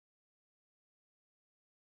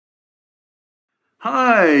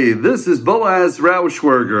Hi, this is Boaz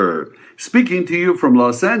Rauchwerger, speaking to you from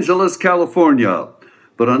Los Angeles, California.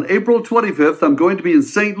 But on April 25th, I'm going to be in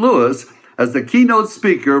St. Louis as the keynote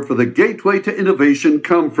speaker for the Gateway to Innovation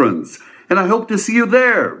Conference, and I hope to see you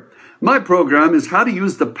there. My program is how to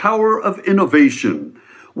use the power of innovation.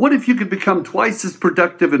 What if you could become twice as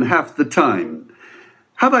productive in half the time?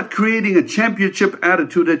 How about creating a championship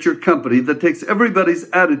attitude at your company that takes everybody's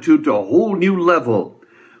attitude to a whole new level?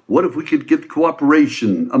 What if we could get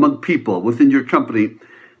cooperation among people within your company?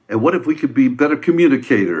 And what if we could be better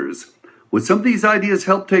communicators? Would some of these ideas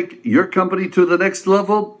help take your company to the next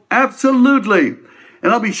level? Absolutely.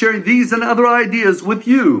 And I'll be sharing these and other ideas with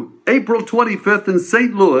you April 25th in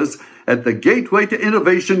St. Louis at the Gateway to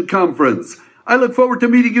Innovation Conference. I look forward to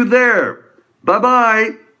meeting you there.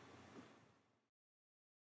 Bye-bye.